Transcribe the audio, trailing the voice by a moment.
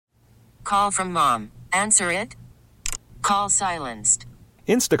Call from mom. Answer it. Call silenced.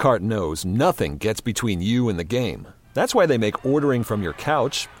 Instacart knows nothing gets between you and the game. That's why they make ordering from your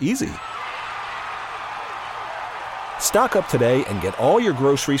couch easy. Stock up today and get all your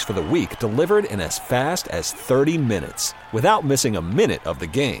groceries for the week delivered in as fast as 30 minutes without missing a minute of the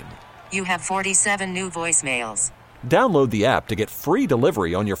game. You have 47 new voicemails. Download the app to get free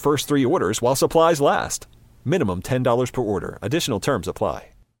delivery on your first 3 orders while supplies last. Minimum $10 per order. Additional terms apply.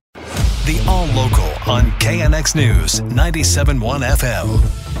 The All Local on KNX News 97.1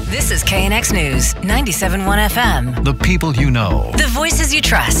 FM. This is KNX News 97.1 FM. The people you know. The voices you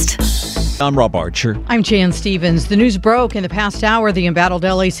trust. I'm Rob Archer. I'm Jan Stevens. The news broke in the past hour. The embattled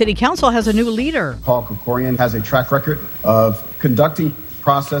LA City Council has a new leader. Paul Krikorian has a track record of conducting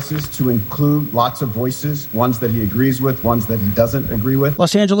processes to include lots of voices, ones that he agrees with, ones that he doesn't agree with.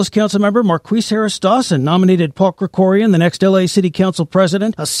 Los Angeles Councilmember Marquise Harris Dawson nominated Paul Krikorian, the next LA City Council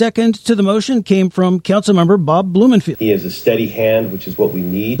president. A second to the motion came from Councilmember Bob Blumenfield. He is a steady hand, which is what we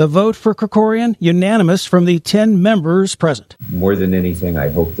need. The vote for Krikorian, unanimous from the 10 members present. More than anything, I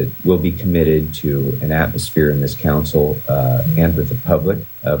hope that we'll be committed to an atmosphere in this council and with the public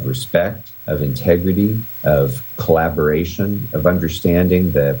of respect, of integrity, of collaboration, of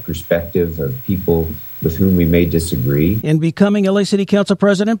understanding the perspective of people with whom we may disagree. In becoming LA City Council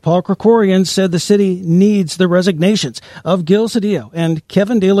President, Paul Krikorian said the city needs the resignations of Gil Cedillo and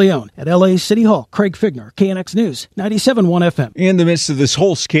Kevin De Leon. At LA City Hall, Craig Figner, KNX News, 97.1 FM. In the midst of this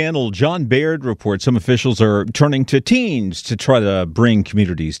whole scandal, John Baird reports some officials are turning to teens to try to bring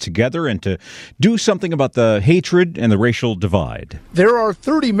communities together and to do something about the hatred and the racial divide. There are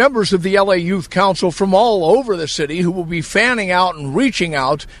 30 members of the LA Youth Council from all over the city who will be fanning out and reaching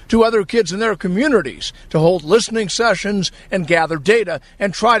out to other kids in their communities to hold listening sessions and gather data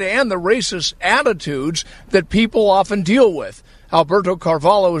and try to end the racist attitudes that people often deal with. Alberto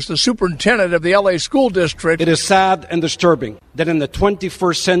Carvalho is the superintendent of the LA School District. It is sad and disturbing that in the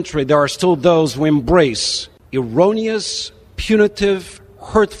 21st century there are still those who embrace erroneous, punitive,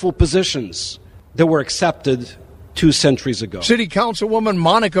 hurtful positions that were accepted 2 centuries ago. City Councilwoman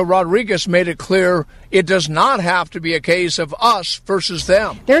Monica Rodriguez made it clear it does not have to be a case of us versus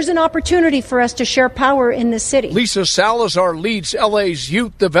them. There's an opportunity for us to share power in the city. Lisa Salazar leads LA's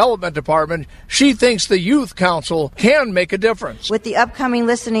Youth Development Department. She thinks the Youth Council can make a difference. With the upcoming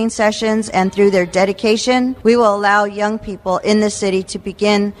listening sessions and through their dedication, we will allow young people in the city to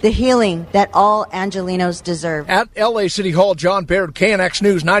begin the healing that all Angelenos deserve. At LA City Hall, John Baird, KNX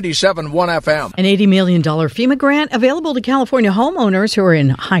News 97.1 FM. An $80 million FEMA grant available to California homeowners who are in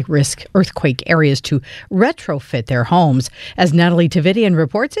high-risk earthquake areas to retrofit their homes. As Natalie Tavidian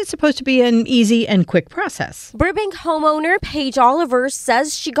reports, it's supposed to be an easy and quick process. Burbank homeowner Paige Oliver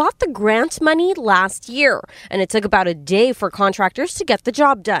says she got the grant money last year, and it took about a day for contractors to get the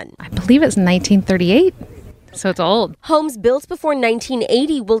job done. I believe it's 1938. So it's old. Homes built before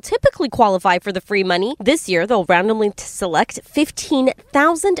 1980 will typically qualify for the free money. This year, they'll randomly select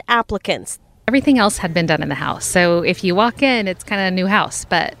 15,000 applicants. Everything else had been done in the house. So if you walk in, it's kind of a new house,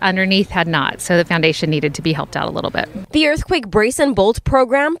 but underneath had not. So the foundation needed to be helped out a little bit. The Earthquake Brace and Bolt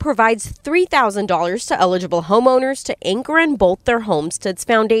program provides $3,000 to eligible homeowners to anchor and bolt their homes to its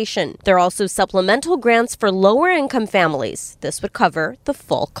foundation. There are also supplemental grants for lower income families. This would cover the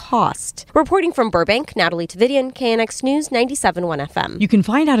full cost. Reporting from Burbank, Natalie Tavidian, KNX News 97.1 FM. You can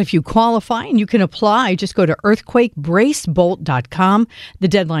find out if you qualify and you can apply. Just go to earthquakebracebolt.com. The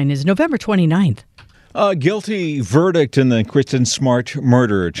deadline is November 29th. A guilty verdict in the Kristin Smart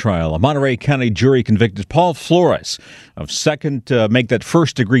murder trial. A Monterey County jury convicted Paul Flores of make that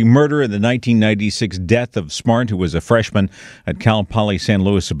first-degree murder in the 1996 death of Smart, who was a freshman at Cal Poly San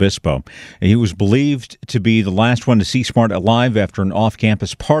Luis Obispo. He was believed to be the last one to see Smart alive after an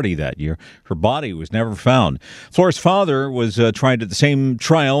off-campus party that year. Her body was never found. Flores' father was tried at the same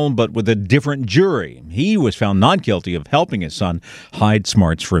trial, but with a different jury. He was found not guilty of helping his son hide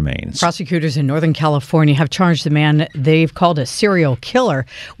Smart's remains. Prosecutors in Northern California have charged the man they've called a serial killer.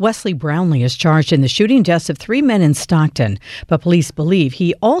 Wesley Brownlee is charged in the shooting deaths of 3 men in Stockton, but police believe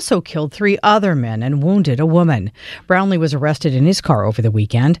he also killed 3 other men and wounded a woman. Brownlee was arrested in his car over the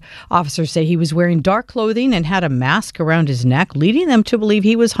weekend. Officers say he was wearing dark clothing and had a mask around his neck, leading them to believe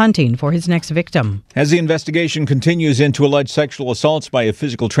he was hunting for his next victim. As the investigation continues into alleged sexual assaults by a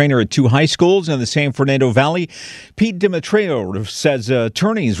physical trainer at 2 high schools in the San Fernando Valley, Pete Demetrio says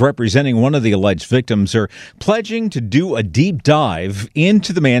attorneys representing one of the alleged victims are pledging to do a deep dive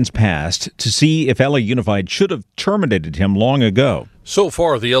into the man's past to see if LA Unified should have terminated him long ago. So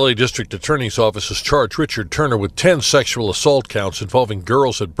far, the LA District Attorney's Office has charged Richard Turner with 10 sexual assault counts involving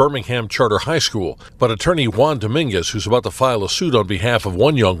girls at Birmingham Charter High School. But attorney Juan Dominguez, who's about to file a suit on behalf of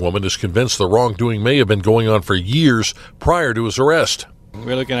one young woman, is convinced the wrongdoing may have been going on for years prior to his arrest.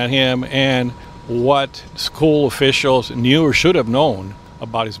 We're looking at him and what school officials knew or should have known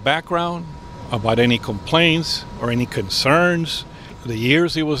about his background, about any complaints or any concerns, the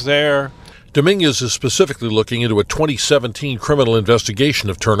years he was there. Dominguez is specifically looking into a 2017 criminal investigation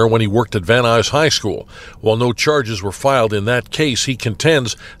of Turner when he worked at Van Nuys High School. While no charges were filed in that case, he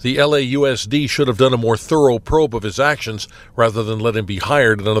contends the LAUSD should have done a more thorough probe of his actions rather than let him be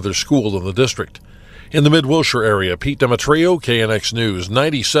hired at another school in the district. In the Mid-Wilshire area, Pete Demetrio, KNX News,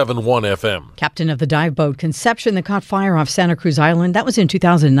 97.1 FM. Captain of the dive boat Conception that caught fire off Santa Cruz Island, that was in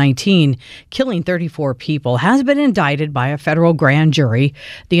 2019, killing 34 people, has been indicted by a federal grand jury.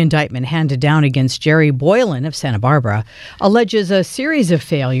 The indictment handed down against Jerry Boylan of Santa Barbara alleges a series of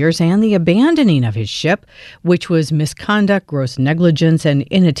failures and the abandoning of his ship, which was misconduct, gross negligence, and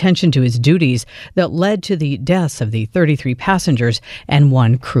inattention to his duties that led to the deaths of the 33 passengers and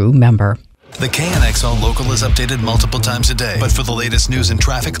one crew member. The KNX All Local is updated multiple times a day. But for the latest news and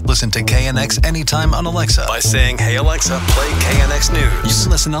traffic, listen to KNX anytime on Alexa by saying, "Hey Alexa, play KNX News." You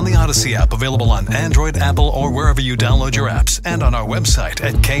can listen on the Odyssey app, available on Android, Apple, or wherever you download your apps, and on our website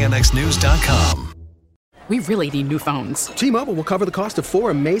at knxnews.com. We really need new phones. T-Mobile will cover the cost of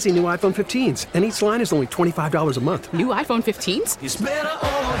 4 amazing new iPhone 15s, and each line is only $25 a month. New iPhone 15s? It's better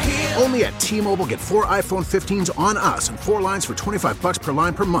over here. Only at T-Mobile, get 4 iPhone 15s on us and 4 lines for $25 per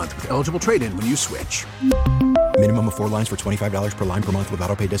line per month with eligible trade-in when you switch. Minimum of 4 lines for $25 per line per month with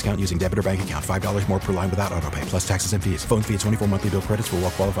autopay discount using debit or bank account. $5 more per line without autopay, plus taxes and fees. Phone fee at 24 monthly bill credits for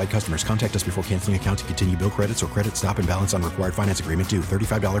well-qualified customers. Contact us before canceling account to continue bill credits or credit stop and balance on required finance agreement due.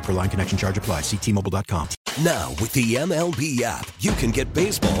 $35 per line connection charge applies. See T-Mobile.com. Now, with the MLB app, you can get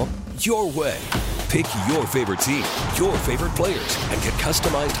baseball your way. Pick your favorite team, your favorite players, and get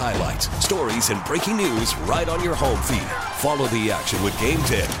customized highlights, stories, and breaking news right on your home feed. Follow the action with Game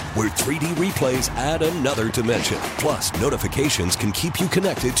 10, where 3D replays add another dimension. Plus, notifications can keep you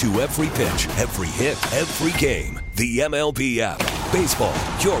connected to every pitch, every hit, every game. The MLB app. Baseball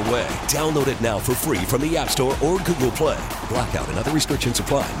your way. Download it now for free from the App Store or Google Play. Blackout and other restrictions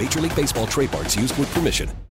apply. Major League Baseball trademarks used with permission.